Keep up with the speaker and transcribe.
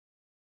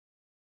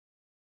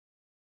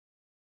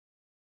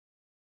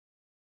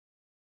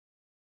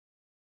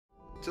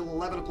till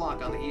 11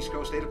 o'clock on the East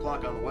Coast, 8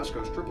 o'clock on the West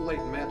Coast. 888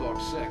 and Mad Dog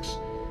 6,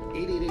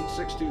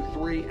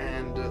 888-623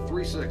 and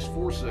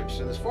 3646.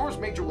 And as far as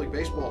Major League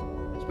Baseball,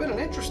 it's been an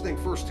interesting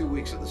first 2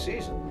 weeks of the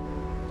season.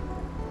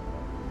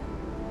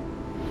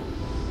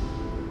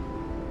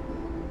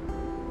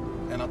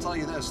 And I'll tell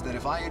you this, that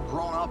if I had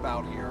grown up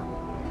out here,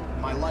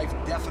 my life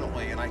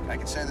definitely, and I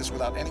can say this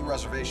without any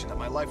reservation, that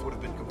my life would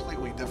have been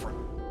completely different.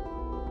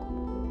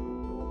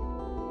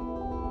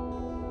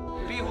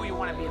 Be who you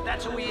want to be. If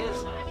that's who he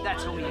is,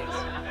 that's who he is.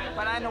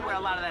 But I know where a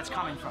lot of that's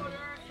coming from.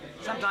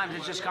 Sometimes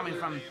it's just coming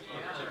from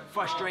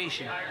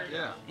frustration.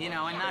 Yeah. You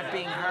know, and not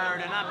being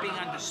heard and not being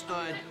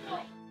understood.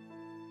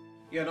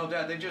 Yeah, no,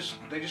 Dad, they just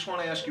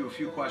want to ask you a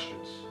few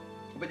questions.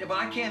 But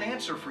I can't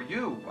answer for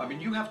you. I mean,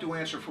 you have to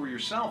answer for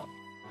yourself.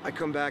 I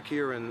come back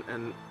here and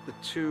the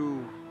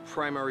two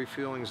primary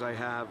feelings I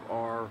have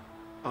are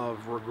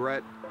of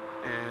regret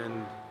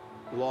and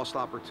lost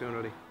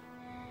opportunity.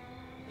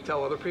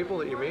 Tell other people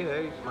that you meet,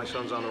 hey, my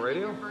son's on the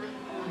radio?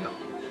 No.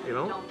 You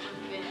know?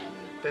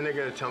 Then they're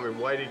gonna tell me,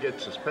 why did he get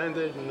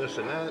suspended and this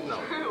and that?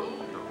 No.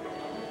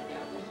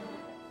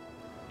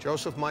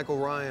 Joseph Michael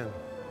Ryan,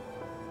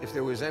 if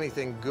there was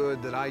anything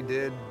good that I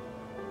did,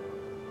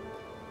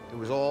 it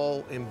was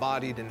all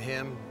embodied in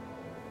him.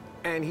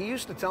 And he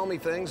used to tell me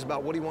things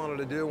about what he wanted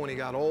to do when he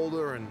got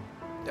older, and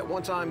at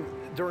one time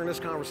during this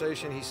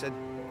conversation, he said,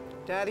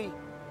 Daddy,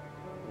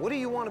 what do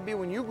you want to be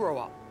when you grow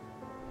up?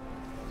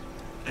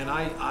 And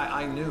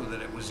I knew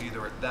that it was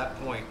either at that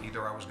point,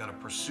 either I was going to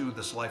pursue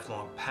this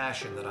lifelong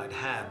passion that I'd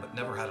had but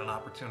never had an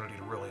opportunity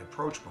to really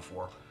approach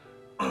before,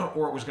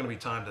 or it was going to be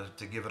time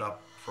to give it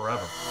up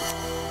forever.